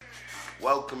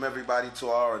Welcome everybody to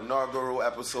our inaugural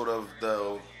episode of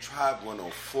the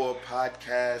Triibe104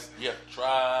 podcast. Yeah,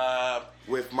 Tribe.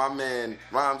 With my man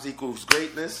Rhymes Equals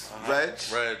Greatness, Reg.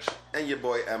 And your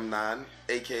boy M9,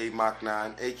 aka Mach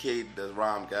 9, aka the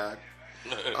Rhyme God.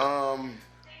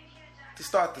 To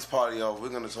start this party off, we're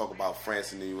going to talk about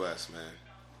France and the US, man.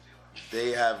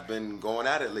 They have been going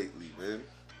at it lately, man.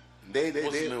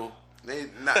 What's new?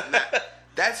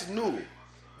 That's new.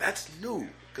 That's new.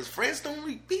 Because France don't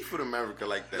really beef with America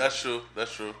like that. That's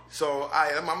true. So,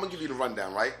 I'm going to give you the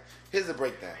rundown, right? Here's the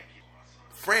breakdown.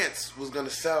 France was going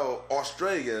to sell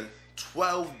Australia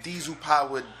 12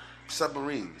 diesel-powered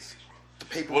submarines. The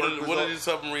paperwork what are these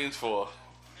submarines for?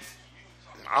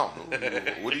 I don't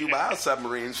know. What do you buy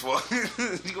submarines for?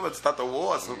 You going to start the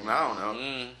war or something? I don't know.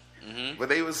 Mm-hmm. But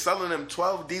they was selling them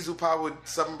 12 diesel-powered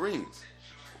submarines.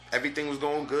 Everything was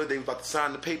going good. They was about to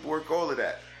sign the paperwork, all of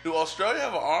that. Do Australia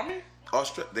have an army?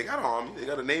 They got an army. They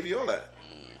got a navy, all that.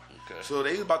 Okay. So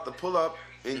they was about to pull up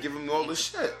and give them all this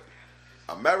shit.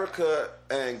 America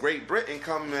and Great Britain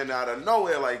coming out of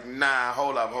nowhere like, nah,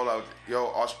 hold up. Yo,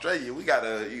 Australia, we got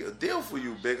a deal for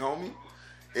you, big homie.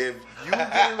 If you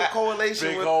get in a coalition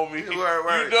big with... homie.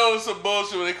 Word. You know it's some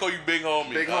bullshit when they call you big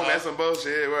homie. Big homie, that's some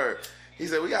bullshit. Word. He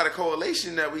said, we got a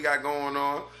coalition that we got going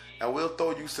on, and we'll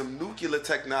throw you some nuclear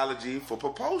technology for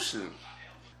propulsion.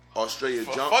 Australia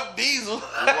jumped. Fuck diesel.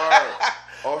 Word.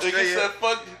 Australia said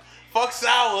fuck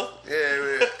sour.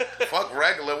 Yeah, man. Fuck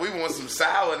regular. We want some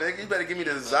sour, nigga. You better give me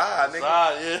the Zah, nigga.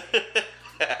 Zah,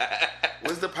 yeah.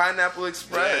 What's the Pineapple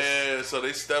Express? Yeah, so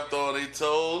they stepped on their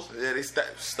toes. Yeah, they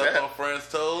stepped on friends'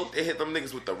 toes. They hit them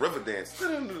niggas with the river dance.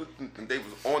 They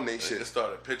was on their shit. They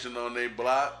started pitching on their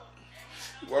block.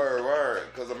 Word.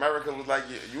 Because America was like,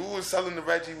 you was selling the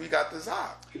Reggie, we got the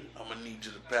Zah. I'm going to need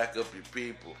you to pack up your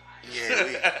people.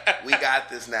 Yeah, we got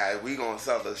this now. We gonna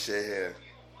sell this shit here.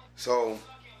 So,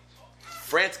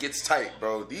 France gets tight,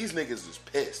 bro. These niggas is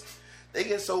pissed. They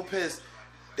get so pissed,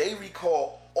 they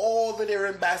recall all of their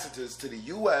ambassadors to the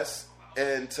U.S.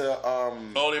 and to...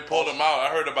 they pulled them out. I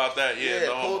heard about that, yeah.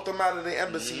 Pulled them out of the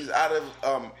embassies, out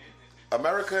of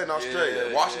America and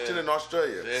Australia. Washington and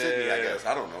Australia. Yeah. Sydney, I guess.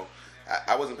 I don't know.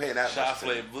 I wasn't paying that much. Shots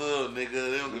play bull,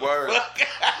 nigga. Word.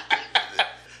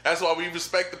 That's why we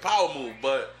respect the power move,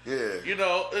 but yeah,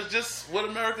 it's just what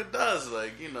America does.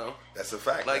 Like, that's a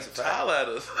fact. Like, holler at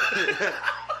us.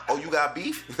 Oh, you got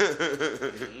beef?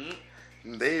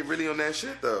 Mm-hmm. They really on that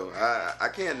shit though. I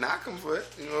can't knock them for it.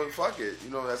 Fuck it.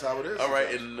 That's how it is. All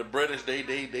right, and the British, they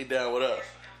down with us.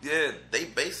 Yeah, they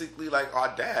basically like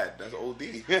our dad. That's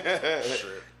OD.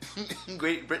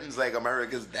 Great Britain's like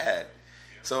America's dad.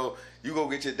 So you go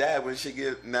get your dad when shit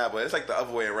get but it's like the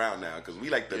other way around now because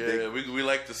we like the big. we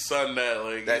like the son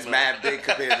that's mad big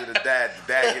compared to the dad.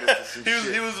 The dad get into some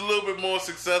shit. He was a little bit more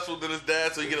successful than his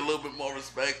dad, so you get a little bit more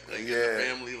respect. Like, in the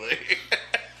family,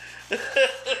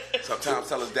 Sometimes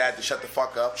tell his dad to shut the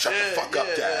fuck up. Shut the fuck up,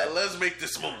 Dad. Yeah, let's make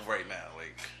this move right now.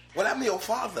 Well, I'm your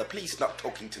father. Please stop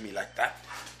talking to me like that.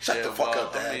 Shut the fuck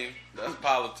up, Dad. I mean, that's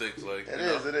politics.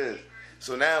 It is.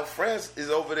 So now France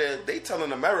is over there. They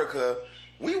telling America,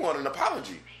 we want an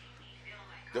apology.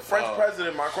 The French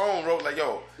president Macron wrote like,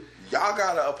 yo, y'all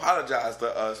gotta apologize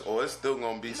to us or it's still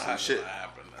gonna be some shit.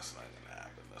 That's not gonna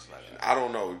happen. I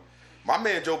don't know. My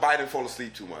man Joe Biden fall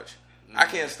asleep too much. I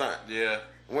can't stunt. Yeah.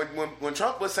 When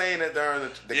Trump was saying that during the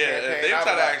campaign, they were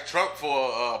trying to ask Trump for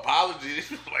apology.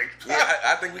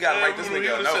 I think we gotta write this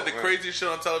nigga a note. He said the craziest shit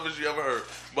on television you ever heard.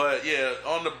 But yeah,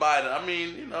 on the Biden, I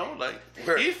mean,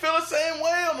 he feel the same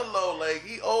way on the low. Like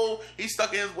he old, he's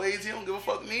stuck in his ways. He don't give a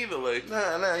fuck neither. Like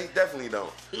nah, he definitely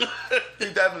don't. He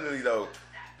definitely don't.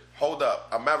 Hold up,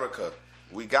 America,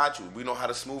 we got you. We know how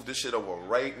to smooth this shit over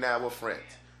right now with France.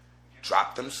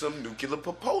 Drop them some nuclear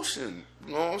propulsion.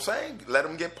 You know what I'm saying? Let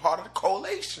them get part of the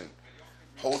coalition.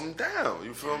 Hold them down.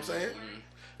 You feel what I'm saying?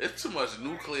 It's too much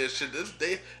nuclear shit.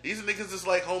 These niggas is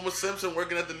like Homer Simpson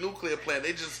working at the nuclear plant.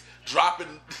 They just dropping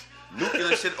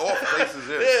nuclear shit off places.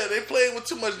 Yeah, they playing with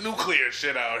too much nuclear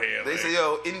shit out here. They say,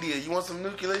 yo, India, you want some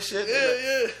nuclear shit?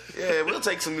 Yeah, we'll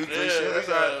take some nuclear shit. That's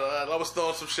right. I was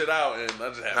throwing some shit out and I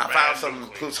just had I found some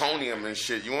plutonium and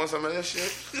shit. You want some of that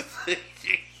shit?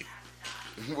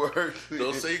 Word.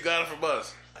 Don't say you got it from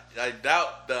us. I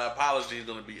doubt the apology is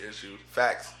going to be issued.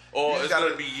 Facts. Or it's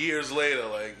going to be years later.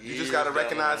 You just got to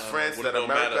recognize, France, that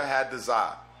America had the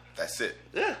Zah. That's it.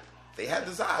 Yeah. They had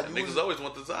the Zah. Niggas always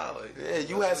want the Zah.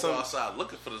 You had some outside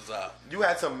looking for the Zah. You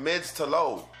had some mids to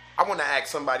low. I want to ask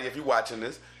somebody, if you're watching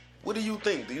this, what do you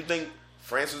think? Do you think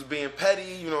France was being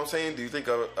petty? You know what I'm saying? Do you think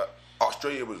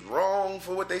Australia was wrong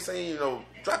for what they saying?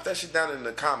 Drop that shit down in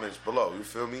the comments below. You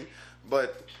feel me?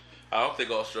 But I don't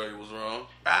think Australia was wrong.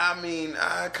 I mean,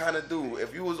 I kind of do.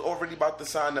 If you was already about to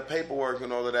sign the paperwork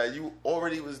and all of that, you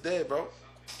already was there, bro.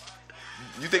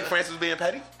 You think France was being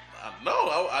petty?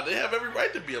 No, they have every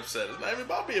right to be upset. It's not even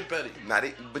about being petty.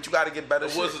 But you got to get better.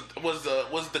 Was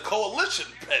the coalition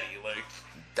petty? Like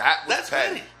that's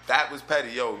petty. That was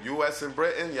petty, yo. U.S. and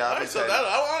Britain, y'all. Right, so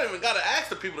I don't even got to ask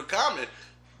the people to comment.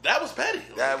 That was petty.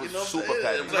 That was super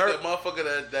petty. It was like a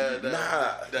motherfucker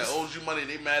that owes you money.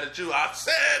 They mad at you. I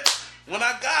said when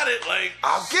I got it, like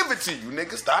I'll give it to you,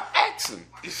 nigga. Stop asking.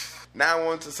 Now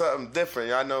on to something different.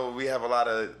 Y'all know we have a lot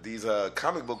of these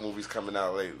comic book movies coming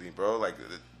out lately, bro. Like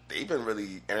they've been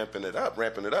really ramping it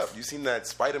up. You seen that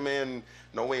Spider-Man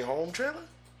No Way Home trailer?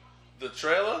 The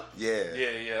trailer?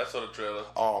 Yeah. I saw the trailer.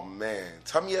 Oh man,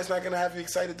 tell me that's not gonna have you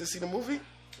excited to see the movie?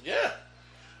 Yeah,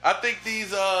 I think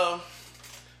these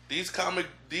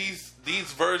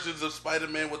versions of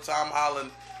Spider-Man with Tom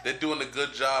Holland, they're doing a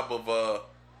good job of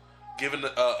giving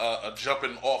a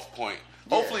jumping off point.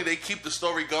 Yeah. Hopefully they keep the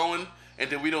story going, and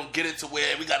then we don't get it to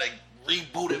where we gotta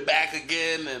reboot it back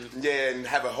again and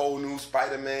have a whole new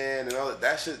Spider-Man and all that.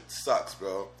 That shit sucks,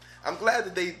 bro. I'm glad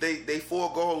that they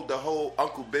forego the whole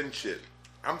Uncle Ben shit.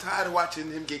 I'm tired of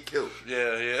watching him get killed.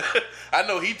 Yeah. I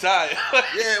know he tired.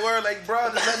 Yeah, we're like, bro,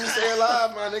 just let me stay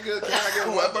alive, my nigga. Can I get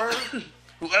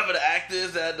whoever the actor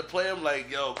is that had to play him,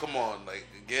 like, yo, come on, like,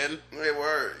 again. They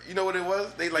were. You know what it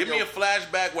was? They like give me a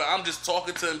flashback where I'm just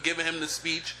talking to him, giving him the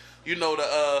speech. You know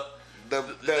the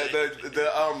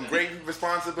great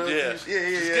responsibility. Yeah. Just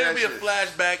give me a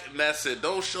flashback and that's it.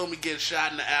 Don't show me getting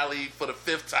shot in the alley for the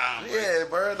 5th time. Yeah,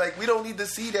 bro. Like we don't need to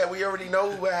see that. We already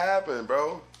know what happened,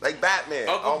 bro. Like Batman.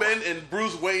 Uncle Ben and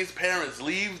Bruce Wayne's parents,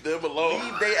 leave them alone.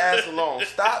 Leave their ass alone.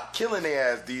 Stop killing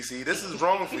their ass, DC. This is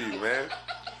wrong for you, man.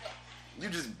 You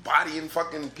just bodying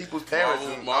fucking people's parents.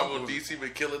 Marvel and DC been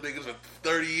killing niggas for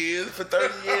 30 years. For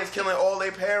 30 years, killing all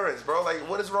their parents, bro. Like,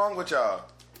 what is wrong with y'all?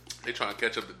 They trying to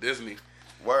catch up to Disney.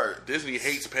 Word. Disney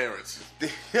hates parents.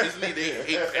 Disney, they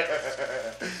hate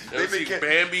parents. They see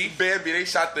Bambi. They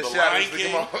shot the shit out of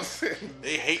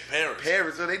They hate parents.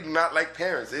 Parents, so they do not like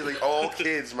parents. They like all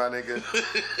kids, my nigga.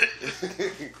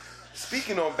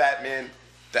 Speaking on Batman,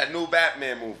 that new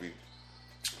Batman movie.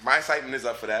 My excitement is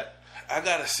up for that. I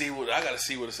gotta see what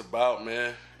it's about,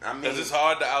 man. I mean, because it's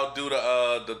hard to outdo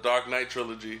the Dark Knight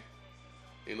trilogy.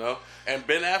 You know, and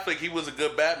Ben Affleck, he was a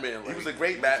good Batman. Like, he was a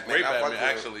great Batman.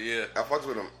 Actually, yeah. I fucked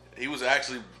with him. He was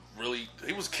actually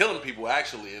he was killing people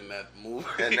actually in that movie.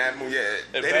 Yeah.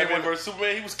 And Batman vs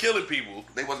Superman, he was killing people.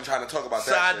 They wasn't trying to talk about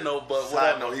that. Side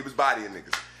note, he was bodying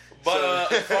niggas.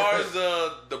 But as far as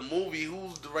the movie,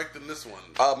 who's directing this one?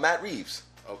 Matt Reeves.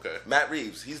 Okay. Matt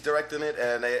Reeves. He's directing it,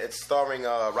 and it's starring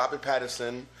Robert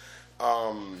Pattinson.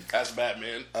 As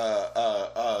Batman.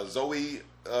 Zoe.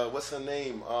 What's her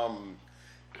name?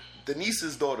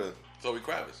 Denise's daughter. Zoe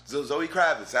Kravitz. Zoe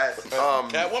Kravitz.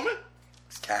 Catwoman?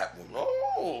 It's Catwoman.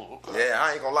 Oh, okay. Yeah,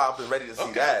 I ain't gonna lie. I've been ready to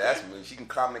see that. That's when she can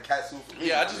climb the cat suit for me.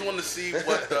 Yeah, I just want to see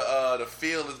what the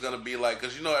feel is gonna be like,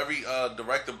 because you know every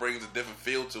director brings a different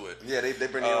feel to it. Yeah, they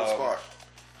bring their own spark.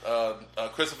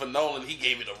 Christopher Nolan, he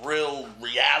gave it a real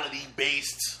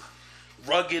reality-based,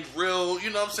 rugged, real. You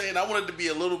know what I'm saying? I wanted to be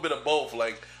a little bit of both.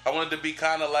 Like I wanted to be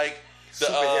kind of like the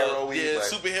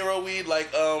superhero-y,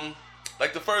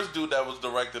 like the first dude that was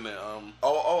directing it.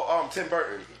 Tim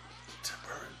Burton.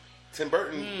 Tim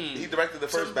Burton. He directed the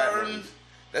first Batman.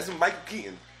 That's Michael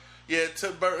Keaton. Yeah,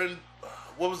 Tim Burton.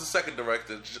 What was the second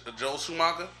director? Joel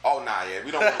Schumacher? Oh, nah, yeah.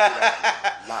 We don't want to do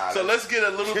that. So let's get a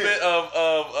little bit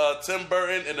of Tim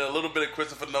Burton and a little bit of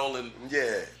Christopher Nolan.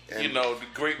 Yeah. You know, the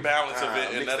great balance of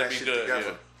it, and that'll be good.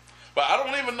 Yeah. But I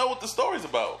don't even know what the story's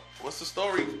about. What's the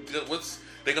story?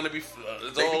 They're going to be...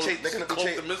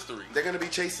 cult mystery. They're going to be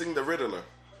chasing the Riddler.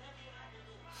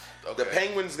 Okay. The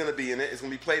Penguin's going to be in it. It's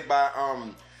going to be played by...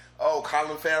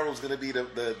 Colin Farrell's going to be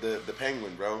the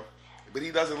Penguin, bro. But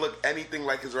he doesn't look anything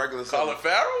like his regular son. Colin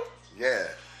Farrell? Yeah.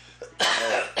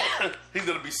 He's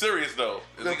going to be serious, though.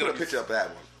 We're going to put a picture up of that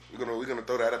one. We're gonna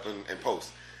throw that up in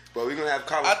post. But we're going to have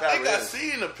Colin Farrell. I think I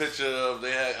seen a picture of...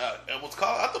 They had... it was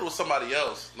I thought it was somebody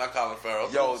else. Not Colin Farrell. I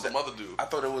thought it was some other dude. I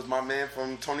thought it was my man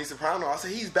from Tony Soprano. I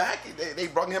said, he's back. They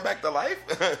brought him back to life.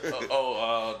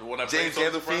 The one that James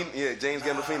Gandolfini. Yeah, James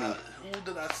Gandolfini. Who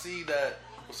did I see that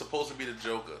was supposed to be the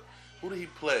Joker? Who did he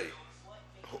play?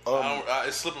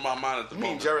 It's slipping my mind at the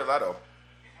moment. You mean Jared Leto?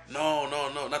 No,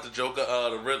 not the Joker.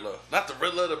 The Riddler, not the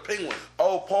Riddler. The Penguin.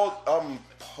 Oh, Paul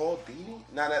Dini?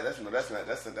 Nah, that's not.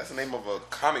 That's the name of a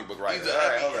comic book writer. He's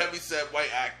a heavy-set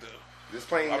white actor. That's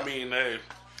playing. Hey,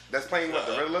 that's playing what,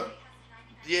 the Riddler?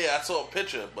 Yeah, I saw a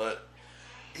picture, but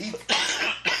he.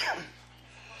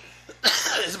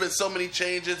 there's been so many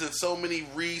changes and so many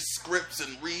re-scripts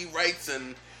and rewrites,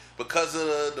 and because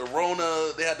of the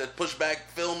Rona, they had to push back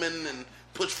filming and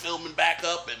push filming back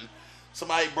up, and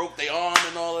somebody broke their arm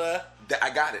and all of that. I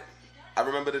got it. I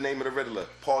remember the name of the Riddler,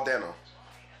 Paul Dano.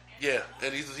 Yeah,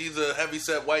 and he's a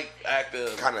heavy-set white actor.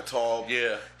 Kind of tall.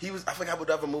 Yeah. I forgot what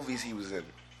other movies he was in.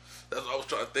 That's what I was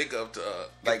trying to think of to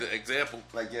like the example.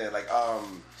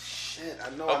 Shit, I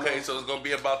know. Okay, so it's gonna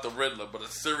be about the Riddler, but a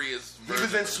serious version. He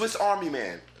was in Swiss Army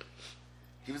Man.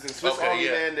 Army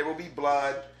Man. There Will Be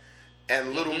Blood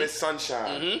and Little Miss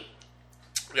Sunshine.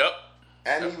 Mm-hmm. Yep.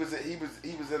 And he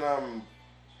was in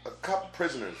A Couple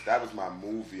Prisoners. That was my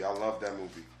movie. I love that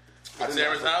movie. With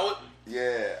Terrence Howard?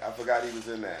 Yeah, I forgot he was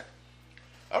in that.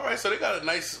 All right, so they got a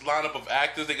nice lineup of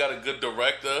actors. They got a good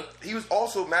director. He was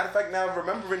also, matter of fact, now I'm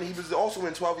remembering, he was also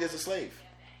in 12 Years a Slave.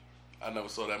 I never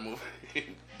saw that movie.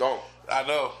 Don't. I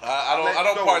know.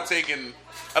 I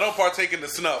don't partake in the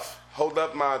snuff. Hold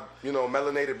up, my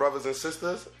melanated brothers and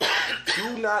sisters.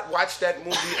 Do not watch that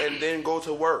movie and then go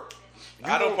to work.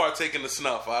 I don't partake in the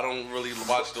snuff. I don't really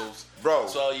watch those. Bro,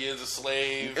 12 Years a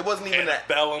Slave. It wasn't even that.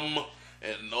 Bellum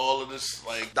and all of this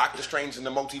like Doctor Strange in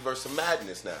the Multiverse of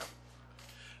Madness now.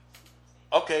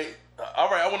 Okay, all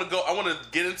right. I want to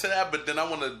get into that, but then I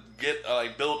want to get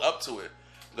build up to it.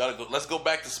 Let's go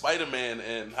back to Spider-Man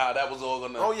and how that was all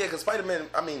gonna. Oh yeah, because Spider-Man.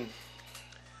 I mean,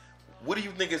 what do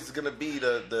you think is gonna be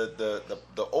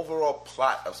the overall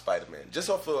plot of Spider-Man? Just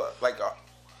off of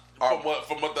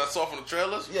from what I saw from the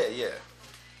trailers. Yeah.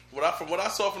 From what I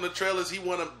saw from the trailers, he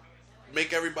want to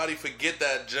make everybody forget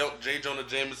that J. Jonah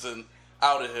Jameson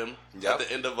outed him at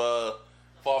the end of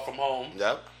Far From Home.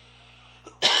 Yep.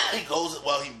 He goes,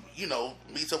 he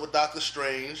meets up with Doctor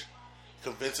Strange,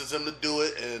 convinces him to do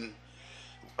it, and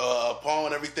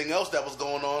upon everything else that was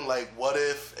going on, like What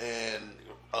If and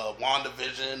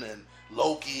WandaVision and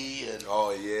Loki and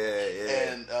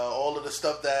and all of the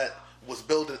stuff that was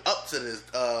building up to this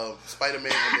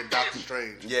Spider-Man and then Doctor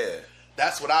Strange. Yeah.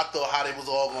 That's what I thought, how they was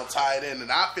all going to tie it in,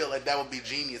 and I feel like that would be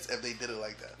genius if they did it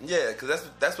like that. Yeah, because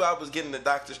that's why I was getting to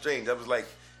Doctor Strange. I was like,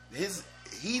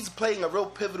 he's playing a real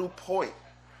pivotal point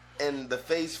in the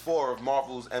Phase 4 of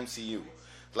Marvel's MCU.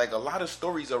 Like, a lot of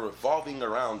stories are revolving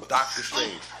around Doctor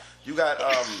Strange. You got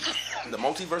the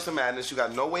Multiverse of Madness, you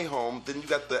got No Way Home, then you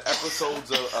got the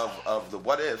episodes of the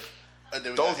What If.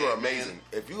 Those were amazing.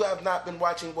 If you have not been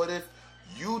watching What If,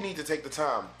 you need to take the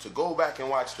time to go back and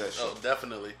watch that show. Oh,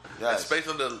 definitely. Yes. It's based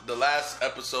on the last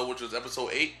episode, which was episode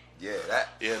 8. Yeah, that.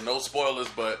 Yeah, no spoilers,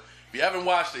 but if you haven't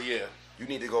watched it, yeah. You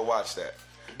need to go watch that.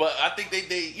 But I think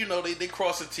they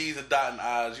cross the T's and dotting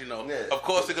I's, Yeah. Of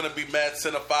course, they're going to be mad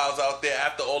cinephiles out there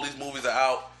after all these movies are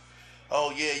out.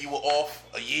 Oh, yeah, you were off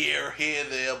a year here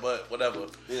and there, but whatever.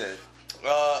 Yeah.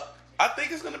 I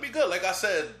think it's going to be good. Like I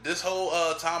said, this whole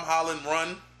Tom Holland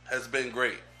run has been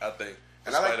great, I think.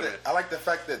 And I like the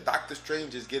fact that Doctor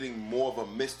Strange is getting more of a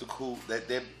mystical, that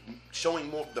they're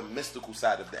showing more of the mystical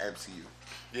side of the MCU.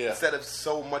 Yeah. Instead of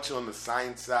so much on the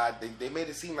science side, they made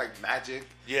it seem like magic.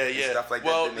 Yeah. Stuff like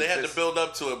well, that. They had to build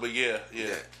up to it, but yeah.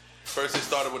 First they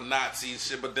started with Nazi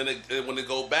shit, but then when they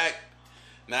go back,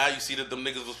 now you see that them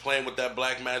niggas was playing with that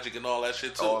black magic and all that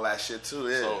shit too. All that shit too,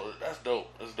 yeah. So that's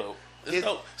dope. It's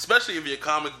dope. Especially if you're a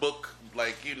comic book,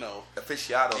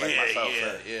 aficionado like myself.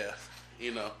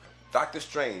 Yeah. Doctor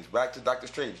Strange. Back to Doctor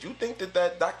Strange. You think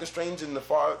that Doctor Strange in the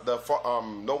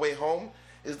No Way Home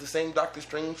is the same Doctor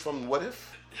Strange from What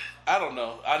If? I don't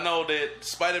know. I know that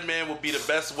Spider-Man would be the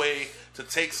best way to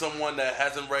take someone that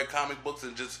hasn't read comic books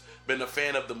and just been a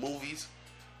fan of the movies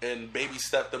and baby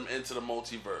step them into the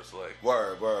multiverse. Like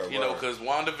word. Because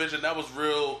WandaVision, that was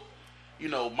real,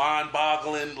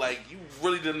 mind-boggling. Like, you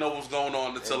really didn't know what was going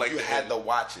on until you had to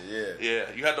watch it.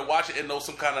 Yeah, you had to watch it and know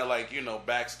some kind of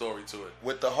backstory to it.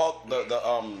 With the Hulk,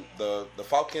 the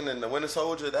Falcon and the Winter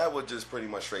Soldier, that was just pretty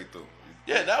much straight through.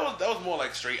 Yeah, that was more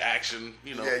like straight action.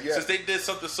 Yeah. Since they did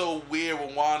something so weird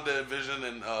with WandaVision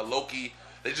and Loki,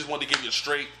 they just wanted to give you a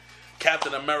straight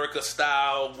Captain America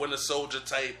style Winter Soldier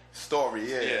type story.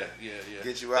 Yeah.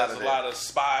 Get you out of there. There's a lot of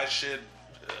spy shit,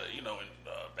 and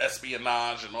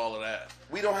espionage and all of that.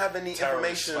 We don't have any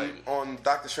information on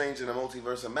Doctor Strange in the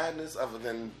Multiverse of Madness other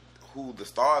than who the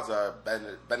stars are.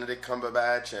 Benedict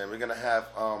Cumberbatch, and we're gonna have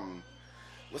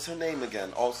what's her name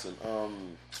again? Olsen.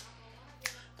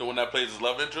 The one that plays his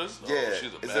love interest? Yeah. Oh,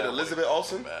 she's a Is it Elizabeth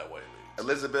Olsen? Bad white lady.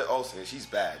 Elizabeth Olsen. She's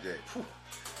bad, yeah. Whew.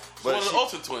 She's one of the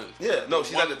Olsen twins. Yeah, no,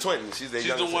 she's not the twin. She's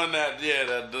the one that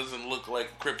doesn't look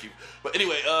like a Crypt Keeper. But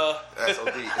anyway, that's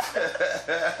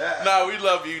OD. Nah, we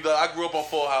love you. I grew up on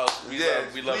Full House. We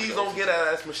love please you. don't get at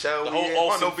us, Michelle. The whole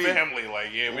Olsen family,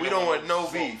 we don't want no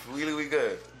beef. We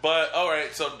good. But all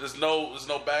right, so there's no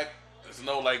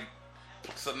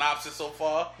synopsis so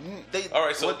far? All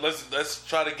right, so let's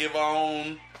try to give our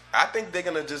own. I think they're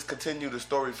gonna just continue the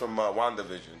story from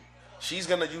WandaVision. She's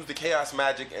gonna use the chaos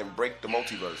magic and break the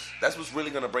multiverse. That's what's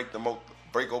really gonna break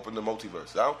open the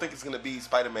multiverse. I don't think it's gonna be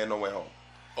Spider-Man No Way Home.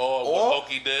 Or what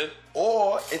Loki did.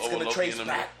 Or it's going to trace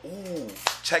back. Ooh,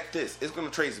 check this. It's going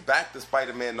to trace back to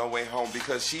Spider-Man No Way Home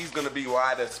because she's going to be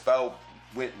why the spell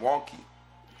went wonky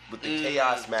with the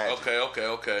chaos magic.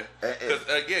 Okay.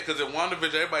 Because in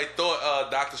WandaVision, everybody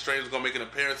thought Doctor Strange was going to make an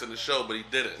appearance in the show, but he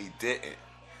didn't. He didn't.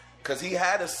 Because he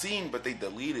had a scene, but they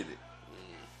deleted it.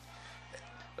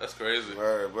 That's crazy.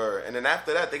 Word. And then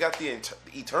after that, they got the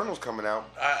Eternals coming out.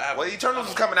 Eternals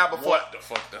is coming out before. What the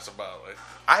fuck that's about? Like,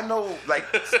 I know,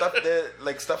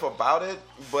 stuff about it,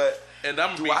 but and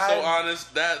I'm gonna be so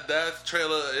honest, that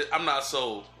trailer, I'm not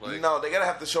sold. Like, no, they're gonna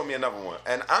have to show me another one.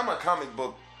 And I'm a comic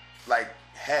book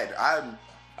head.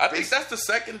 I think that's the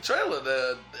second trailer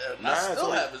that I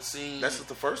still haven't seen. That's just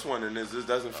the first one, and it just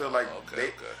doesn't feel like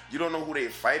you don't know who they're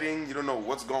fighting. You don't know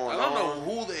what's going on. I don't know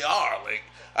who they are. Like,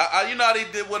 you know how they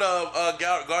did with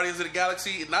Guardians of the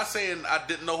Galaxy? Not saying I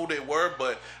didn't know who they were,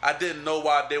 but I didn't know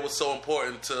why they were so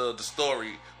important to the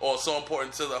story or so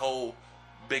important to the whole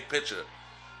big picture.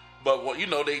 But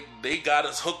they got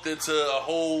us hooked into a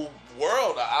whole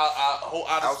world, a whole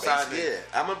outside space.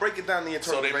 Yeah, I'm gonna break it down the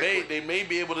Eternals. So they may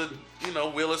be able to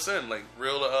wheel us in, like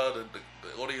reel the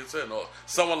audience in, or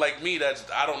someone like me that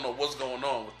I don't know what's going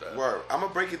on with that. Word, I'm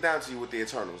gonna break it down to you with the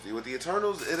Eternals. With the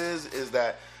Eternals, it is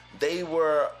that they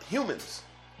were humans.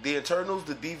 The Eternals,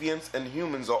 the Deviants, and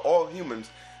humans are all humans.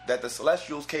 That the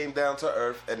Celestials came down to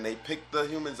Earth and they picked the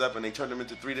humans up and they turned them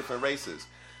into 3 different races.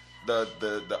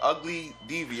 The ugly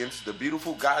Deviants, the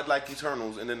beautiful godlike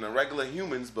Eternals, and then the regular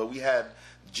humans. But we had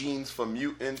genes for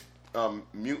mutiny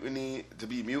to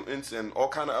be mutants and all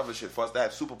kind of other shit for us to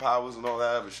have superpowers and all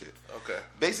that other shit. Okay.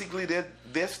 Basically,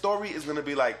 their story is gonna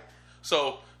be like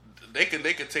so. They can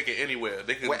take it anywhere.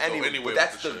 They can go anywhere. But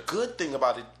that's the good thing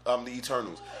about it, the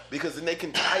Eternals, because then they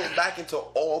can tie it back into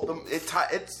all the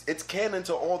it's canon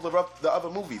to all the other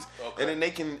movies, and then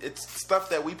it's stuff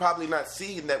that we probably not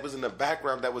seeing that was in the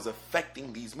background that was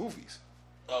affecting these movies.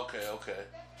 Okay.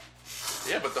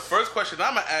 Yeah, but the first question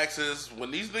I'm gonna ask is, when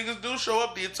these niggas do show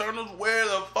up, the Eternals, where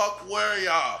the fuck were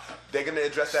y'all? They're gonna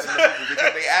address that in the movie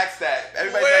because they asked that.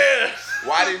 Everybody's like,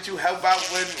 why didn't you help out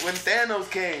when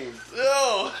Thanos came?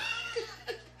 Yo.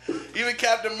 Even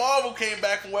Captain Marvel came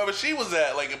back from wherever she was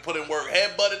at, and put in work,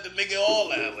 headbutted the nigga, all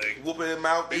that, whooping him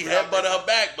out. He headbutted her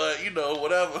back, but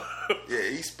whatever. Yeah,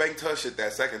 he spanked her shit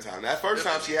that second time. That first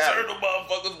time she had turtle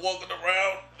motherfuckers walking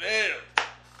around. Damn,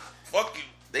 fuck you.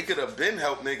 They could have been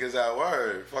helped niggas out.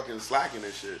 Word, fucking slacking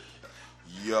and shit.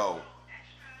 Yo.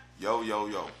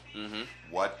 Mm-hmm.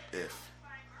 What if?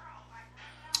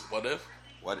 What if?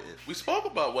 What if? We spoke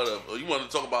about what if. You want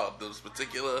to talk about this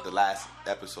particular? The last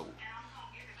episode.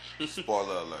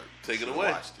 Spoiler alert. Take it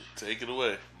away. Take it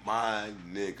away. My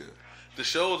nigga. The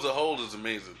show as a whole is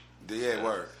amazing. Yeah,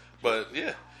 word. But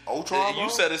yeah. Ultron, you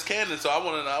said it's canon, so I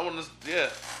want to, yeah.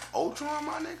 Ultron,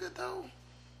 my nigga, though.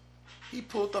 He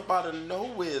pulled up out of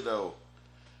nowhere, though.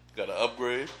 Got an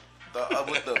upgrade.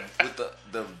 With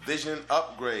the Vision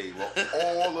upgrade. Well,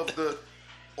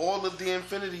 all of the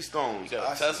Infinity Stones. You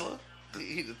got a Tesla?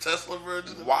 He the Tesla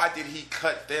version? Why did he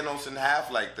cut Thanos in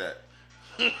half like that?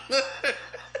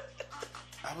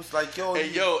 I was like, yo,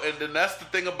 and then that's the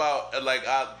thing about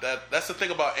that's the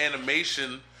thing about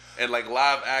animation and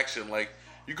live action.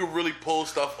 You can really pull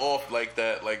stuff off like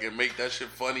that, and make that shit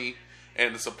funny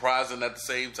and surprising at the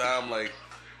same time.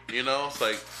 It's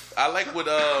I like what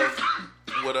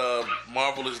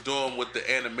Marvel is doing with the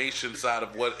animation side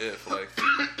of What If.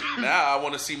 Now I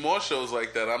want to see more shows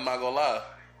like that. I'm not gonna lie.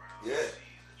 Yeah.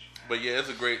 But yeah, it's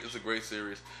a great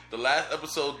series. The last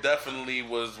episode definitely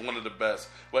was one of the best.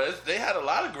 But they had a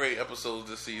lot of great episodes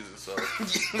this season. So,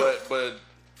 but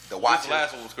the Watcher, this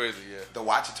last one was crazy. Yeah, the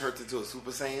Watcher turned into a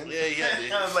Super Saiyan.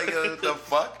 Yeah. I was like, the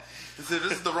fuck? This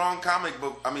is the wrong comic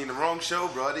book. I mean, the wrong show,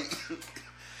 bro.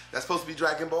 That's supposed to be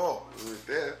Dragon Ball.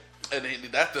 Yeah. And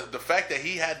that's the fact that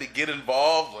he had to get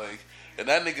involved, and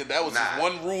that nigga, that was his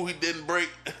one rule he didn't break.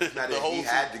 He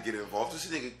had to get involved. This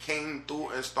nigga came through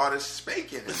and started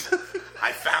spanking him.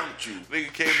 I found you.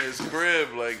 Nigga came to his crib,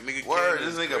 nigga Word, came to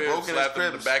this his nigga crib, broke in his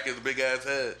crib. In the back of his big ass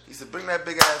head. He said, bring that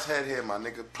big ass head here, my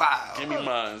nigga. Plow. Give me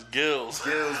mine. Gills.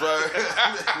 Word.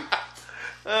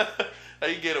 How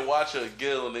you get a Watcher a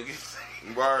Gill, nigga?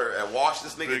 Word. And watch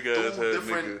this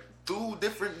nigga through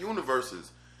different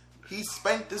universes. He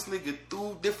spanked this nigga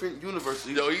through different universes.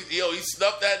 He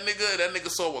snuffed that nigga. That nigga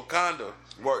saw Wakanda.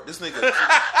 Word, this nigga.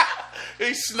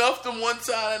 He snuffed him one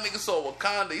time. That nigga saw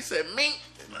Wakanda. He said, "Mink."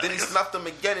 Then he snuffed him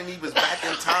again, and he was back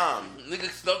in time. Nigga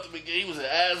snuffed him again. He was in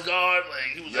Asgard.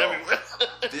 Like, he was everywhere.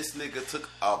 This nigga took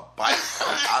a bite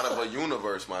out of a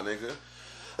universe, my nigga.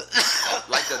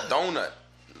 Like a donut.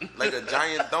 Like a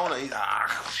giant donut. He's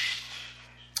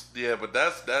Yeah, but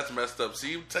that's messed up.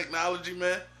 See, technology,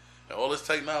 man. And all this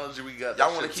technology we got.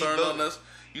 Y'all want to keep turn building on us.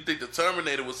 You think the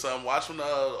Terminator was something? Watch when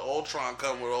Ultron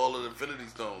come with all of the Infinity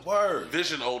Stones. Word.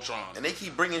 Vision Ultron. And they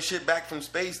keep bringing shit back from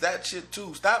space. That shit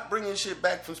too. Stop bringing shit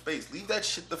back from space. Leave that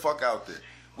shit the fuck out there.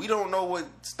 We don't know what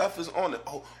stuff is on it.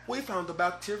 Oh, we found the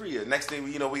bacteria. Next thing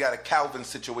you know, we got a Calvin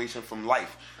situation from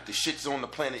life. The shit's on the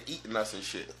planet eating us and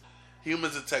shit.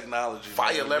 Humans and technology.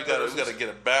 Fire leopards. We gotta get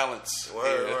a balance.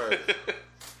 Word.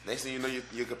 Next thing you know,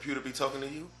 your computer be talking to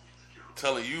you.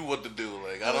 Telling you what to do.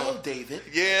 Like, I Hello, don't. David.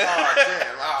 Yeah. Oh,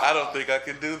 damn. Oh. I don't think I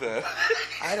can do that.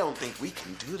 I don't think we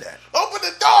can do that. Open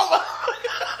the door.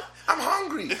 I'm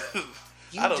hungry.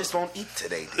 You just won't eat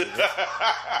today, David.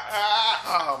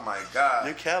 Oh my God.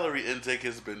 Your calorie intake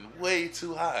has been way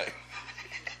too high.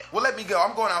 Well, let me go.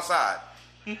 I'm going outside.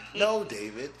 No,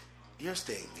 David. You're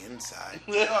staying inside.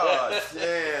 Oh,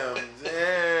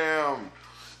 damn.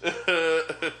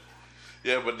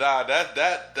 Yeah, but nah,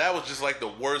 that was just like the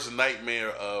worst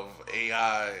nightmare of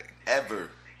AI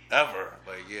Ever.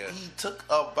 Like, yeah. He took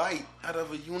a bite out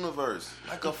of a universe.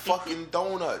 Like a fucking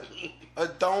donut. A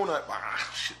donut.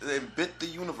 And bit the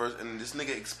universe, and this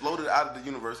nigga exploded out of the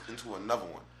universe into another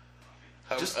one.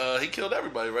 He killed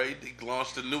everybody, right? He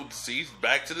launched the nuke. See, he's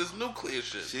back to this nuclear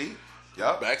shit. See?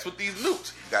 Yup. Backs with these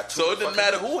nukes. So it didn't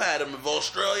matter who had him. If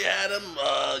Australia had him,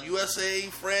 USA,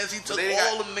 France, he took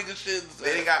all them nigga shit.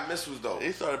 They ain't got missiles, though.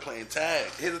 They started playing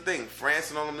tag. Here's the thing. France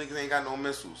and all them niggas ain't got no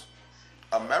missiles.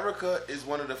 America is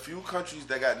one of the few countries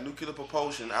that got nuclear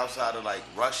propulsion outside of, like,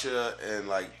 Russia and,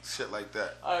 like, shit like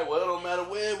that. All right, well, it don't matter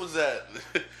where it was at.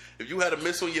 If you had a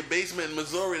missile in your basement in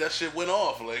Missouri, that shit went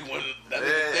off. Like, when that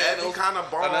nigga Thanos... kind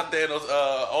of bomb. Not Thanos,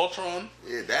 Ultron.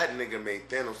 Yeah, that nigga made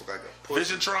Thanos look like a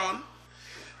pussy. Visiontron.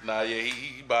 Nah, yeah,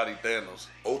 he bodied Thanos.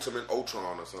 Ultimate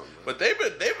Ultron or something. Man. But they've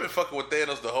been fucking with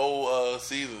Thanos the whole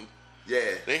season.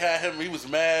 Yeah, they had him. He was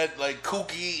mad, like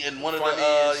kooky, in one of one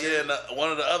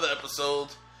of the other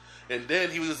episodes. And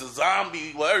then he was a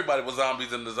zombie. Well, everybody was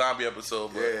zombies in the zombie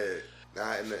episode. But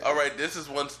yeah. All right, this is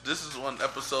one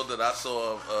episode that I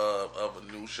saw of a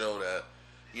new show that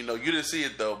you didn't see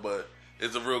it though, but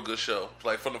it's a real good show.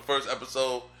 Like from the first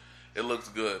episode, it looks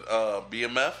good.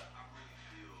 BMF.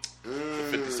 The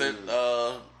 50 Cent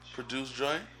produced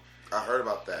joint. I heard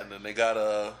about that. And then they got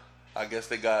I guess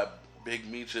they got Big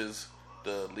Meech's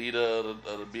the leader of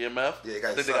the BMF. Yeah,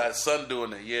 I think they got his son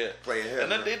doing it. Yeah, playing him.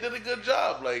 And then they did a good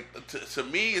job. Like to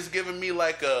me, it's giving me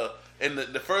like and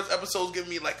the first episode's giving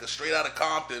me like a Straight Outta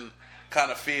Compton kind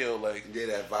of feel. Like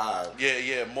that vibe.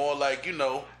 Yeah, more like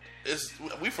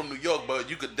we from New York,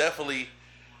 but you could definitely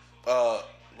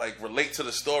like relate to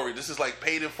the story. This is like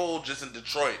Paid in Full just in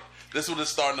Detroit. This is what it's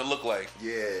starting to look like.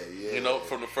 Yeah.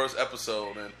 From the first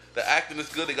episode. And the acting is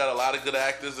good. They got a lot of good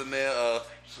actors in there.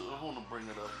 So I want to bring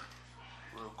it up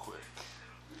real quick.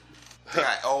 They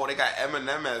got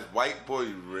Eminem as White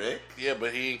Boy Rick? Yeah,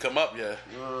 but he ain't come up yet.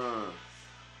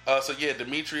 So, yeah,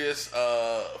 Demetrius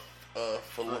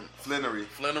Flannery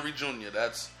Jr.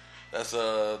 That's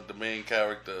the main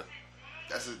character.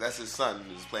 That's his son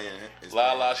who's playing.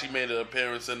 Lala, she made an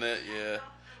appearance in it, yeah.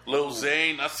 Lil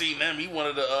Zane, I seen him. He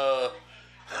wanted the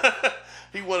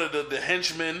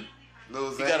henchman.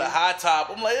 Lil Zane. He got a high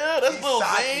top. I'm like, that's Lil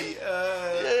Zane.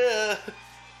 Yeah.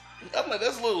 I'm like,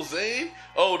 that's Lil Zane.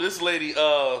 Oh, this lady,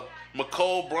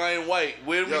 McCole Bryan White.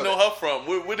 Where do we know her from?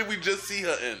 Where did we just see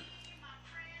her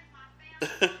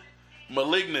in?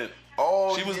 Malignant.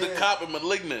 Oh, she was the cop in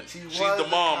Malignant. She's the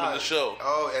mom in the show.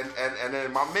 Oh, and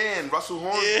then my man Russell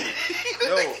Hornsby.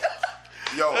 Yeah.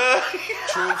 Yo,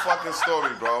 true fucking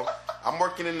story, bro. I'm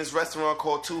working in this restaurant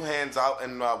called Two Hands out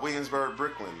in Williamsburg,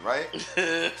 Brooklyn, right?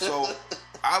 So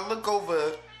I look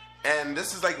over, and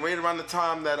this is like right around the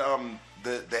time that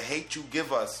the Hate You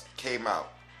Give Us came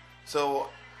out. So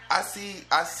I see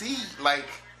like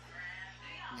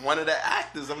one of the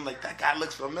actors. I'm like, that guy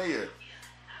looks familiar.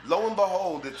 Lo and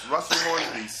behold, it's Russell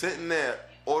Hornsby sitting there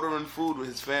ordering food with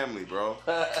his family, bro.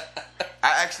 I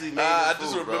actually made his food, I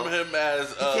just remember him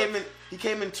as... He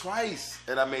came in twice,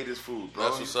 and I made his food, bro.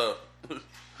 That's what's up.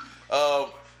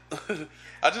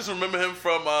 I just remember him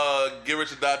from Get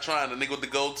Rich or Die Trying, the nigga with the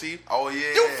gold teeth. Oh,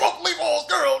 yeah. You fuck Leroy's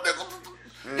girl, nigga.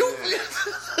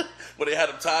 Where they had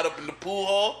him tied up in the pool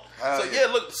hall.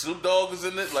 Look, Snoop Dogg is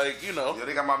in it, like, Yeah,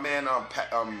 they got my man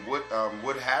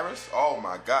Wood Harris. Oh,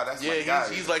 my God, that's my guy.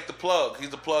 He's like the plug.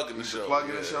 He's the plug in the show. The plug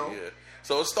in the show? Yeah.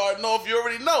 So it's starting off, you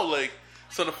already know, like,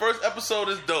 so the first episode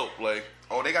is dope. Like,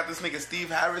 Oh, they got this nigga Steve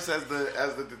Harris as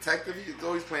the detective. He's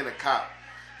always playing a cop.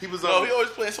 He was he always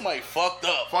playing somebody fucked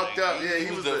up.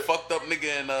 He was the fucked up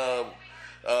nigga in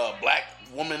Black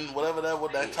Woman, whatever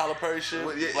that Tyler Perry shit.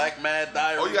 Well, yeah. Black Mad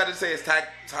Diary. All you got to say is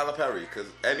Tyler Perry, because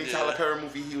any Tyler Perry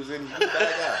movie he was in, he was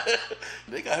that guy.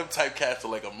 They got him typecasted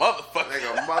like a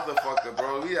motherfucker.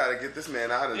 Bro. We got to get this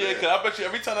man out of there. Yeah, because I bet you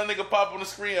every time that nigga pop on the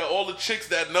screen, all the chicks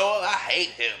that know him, I hate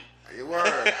him. You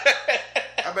word.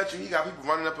 I bet you he got people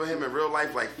running up on him in real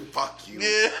life like, fuck you.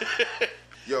 Yeah.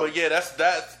 Yo. But yeah,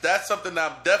 that's something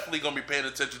that I'm definitely gonna be paying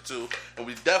attention to, and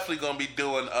we definitely gonna be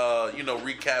doing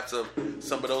recaps of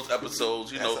some of those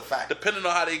episodes. That's a fact. Depending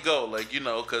on how they go,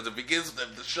 because if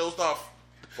the show starts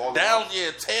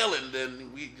tailing,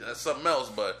 then that's something else.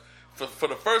 But for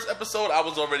the first episode, I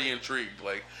was already intrigued.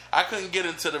 Like I couldn't get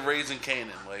into the Raising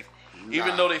Canaan,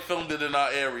 even though they filmed it in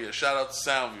our area. Shout out to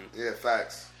Soundview. Yeah,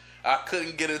 facts. I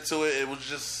couldn't get into it. It was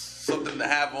just something to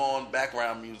have on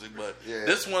background music, but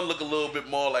this one look a little bit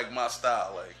more like my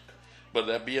style. But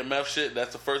that BMF shit,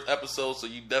 that's the first episode, so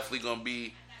you definitely gonna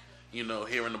be,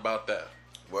 hearing about that.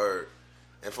 Word.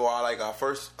 And for our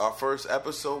first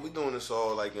episode, we doing this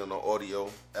all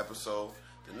audio episode.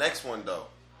 The next one though,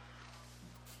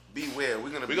 beware.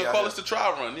 We're gonna call this the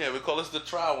trial run. Yeah, we call this the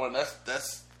trial run.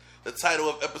 That's the title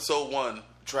of episode 1.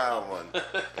 Trial run.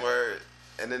 Word.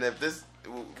 And then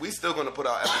we still gonna put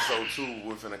out episode 2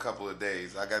 within a couple of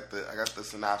days. I got the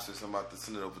synopsis. I'm about to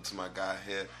send it over to my guy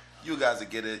here. You guys will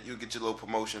get it. You'll get your little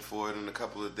promotion for it in a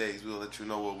couple of days. We'll let you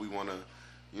know what we wanna,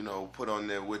 put on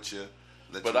there with you.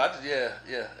 And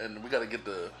we gotta get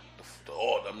the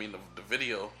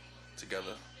video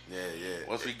together. Yeah.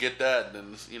 Once we get that,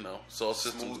 then so all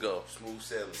systems go. Smooth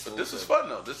sailing. But this is fun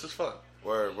though. This is fun.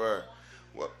 Word.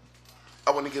 Well,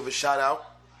 I want to give a shout out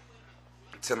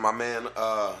to my man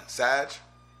Sag.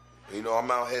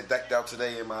 I'm out here decked out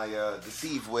today in my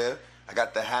Deceive wear. I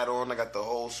got the hat on. I got the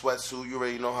whole sweatsuit. You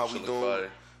already know how we doing. Fire.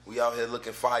 We out here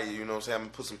looking fire. You know what I'm saying? I'm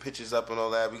gonna put some pictures up and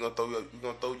all that. We gonna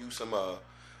throw you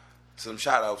some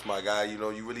shout outs, my guy. You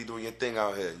really doing your thing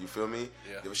out here. You feel me?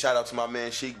 Yeah. Give a shout out to my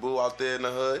man Sheik Boo out there in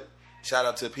the hood. Shout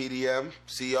out to PDM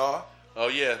CR. Oh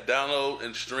yeah, download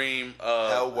and stream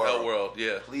Hell World.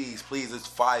 Yeah, please, it's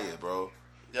fire, bro.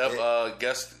 Yep.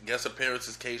 Guest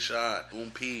appearances, K-Shine,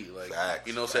 P. Facts,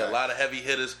 a lot of heavy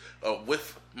hitters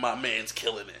with my man's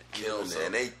killing it.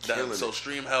 And they killing it. So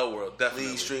stream Hell World, definitely.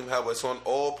 Please stream Hell World. It's on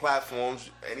all platforms.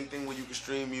 Anything where you can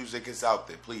stream music is out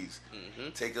there. Please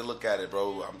take a look at it,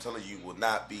 bro. I'm telling you, will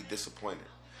not be disappointed.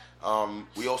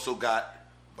 We also got,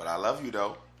 But I Love You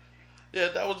Though. Yeah,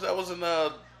 that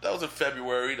was in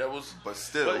February. But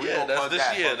still, that's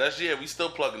this year. That's we still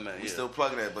plugging that. We still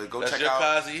plugging that. But go that's check your out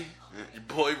Kazi, your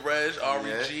boy Reg,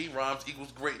 REG, Rhymes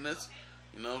Equals Greatness.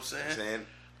 You know what I'm saying?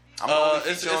 I'm only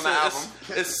feature on the album.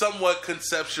 It's somewhat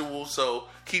conceptual, so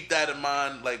keep that in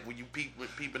mind. When you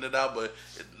peeping it out, but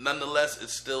nonetheless,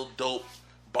 it's still dope.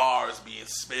 Bars being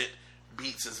spit,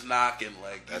 beats is knocking.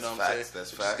 That's what I'm saying?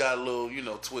 That's it facts. Just got a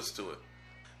little, twist to it.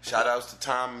 Shout outs to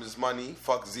Time is Money.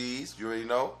 Fuck Z's. You already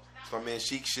know. It's my man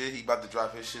Chic shit. He about to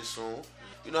drop his shit soon.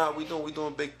 You know how we doing? We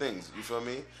doing big things. You feel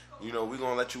me? We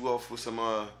gonna let you off with some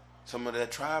of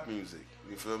that Tribe music.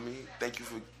 You feel me? Thank you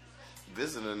for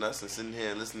visiting us and sitting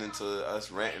here and listening to us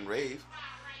rant and rave.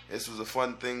 This was a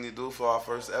fun thing to do for our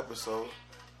first episode.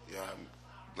 Yeah, I'm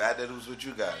glad that it was with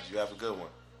you guys. You have a good one.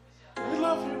 We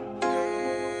love you.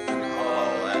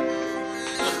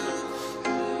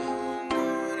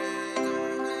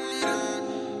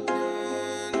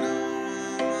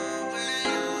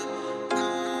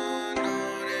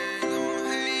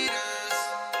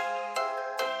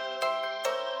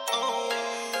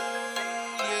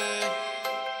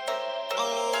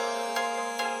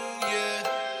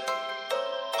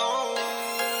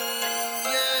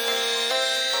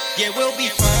 Yeah, we'll be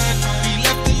fine, be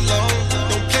left alone.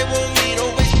 Don't play with me,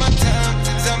 don't waste my time,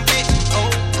 cause I'm getting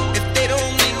old. If they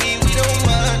don't need me, we don't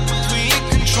mind, cause we in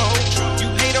control. You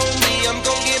hate on me, I'm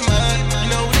gon' get mine,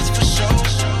 you know this for sure.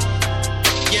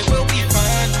 Yeah, we'll be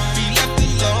fine, be left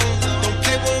alone. Don't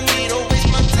play with me, don't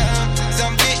waste my time, cause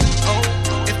I'm getting old.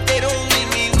 If they don't need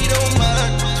me, we don't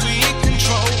mind, cause we in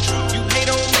control. You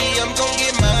hate on me, I'm gon'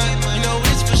 get mine, you know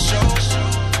this for sure.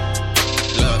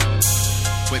 Look,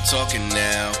 quit talking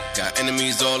now. Got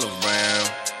enemies all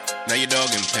around. Now your dog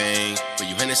in pain, but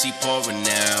you Hennessy pouring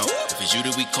now. If it's you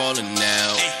that we calling now,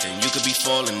 then you could be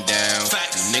falling down.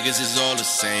 You niggas is all the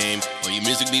same, or your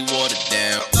music be watered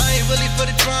down. I ain't really for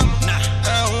the drama,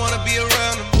 I don't wanna be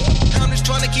around them. I'm just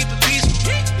trying to keep it peaceful,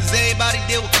 cause everybody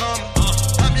deal with karma.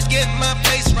 I'm just getting my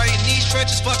place right in these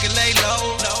stretches, fucking lay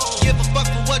low. Give a fuck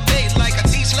for what they like, I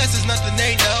teach lessons, nothing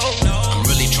they know. I'm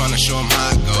really trying tryna show them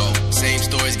how I go. Same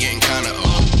stories getting kinda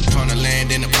old. Tryna land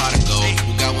in a pot of gold.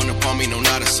 Who got one up on me, no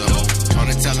not a soul.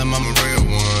 Tryna tell them I'm a real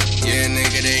one. Yeah,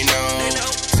 nigga, they know.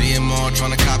 See them all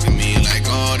tryna copy me like,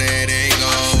 oh, there they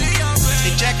go.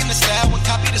 They jacking the style and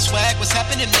copy the swag. What's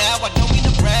happening now? I don't mean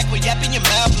to brag. We're yapping your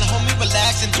mouth. Let homie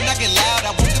relax and do not get loud.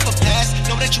 I won't give a pass.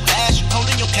 Know that you ask. You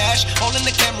holding your cash. Holding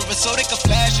the camera so they can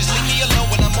flash. Just leave me alone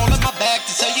when I'm all in my bag.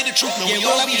 To tell you the truth, no, Yeah, we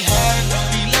all we'll be behind. hard,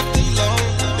 be left alone.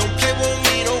 Don't play with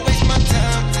me, don't waste my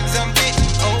time. Cause I'm getting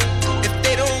old. If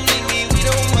they don't need me, we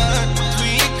don't mind.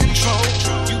 We in control.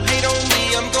 You hate on me,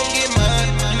 I'm gon' get mine.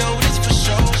 You know this for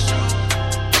sure.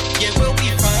 Yeah, we'll be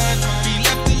fine, be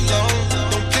left alone.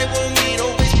 Don't play with me,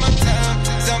 don't waste my time.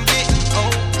 Cause I'm getting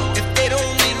old. If they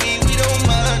don't need me, we don't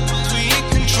mind. We in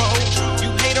control. You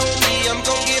hate on me, I'm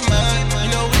gon' get mine. You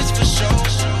know this for sure.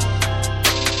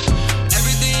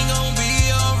 Everything gon' be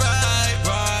alright,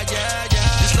 right, yeah,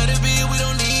 yeah. Just let it be, we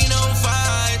don't need no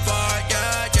fight, right,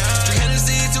 yeah, yeah. Drink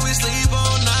Hennessy till we sleep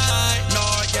all night, no,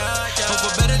 yeah, yeah. Hope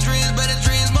for better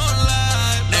dreams, more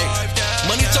life, life, yeah.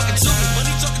 Money talking to me,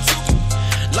 money talking to me.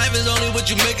 Life is only what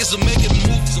you make it, so make it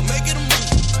move, so make it a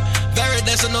move. Barrett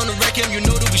dancing on the rec cam, you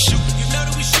know that we shooting, you know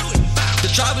that we shooting. The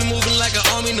tribe be moving like an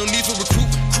army, no need for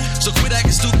recruitment. So quit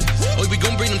acting stupid, or we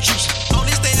gon' bring them troops.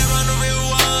 Only stay around the real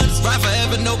ones. Ride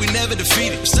forever, no, we never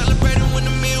defeated. Celebrating when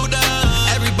the meal done.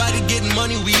 Everybody getting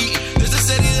money, we eat. This the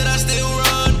city that I still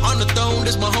run. On the throne,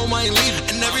 this my home, I ain't leaving.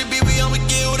 And every beat we on, we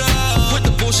killed up. Quit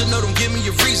the bullshit, no, don't give me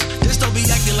a reason. Just don't be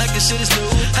acting like this shit is new.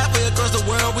 Halfway across the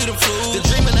world, we done flew. The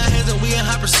dream in our hands and we in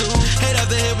high pursuit. Head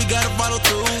after head, we gotta follow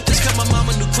through. Just cut my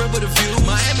mama new crib with a view.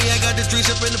 Miami, I got the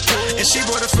streets up in the pool. And she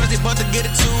brought her friends, they about to get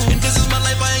it too. And this is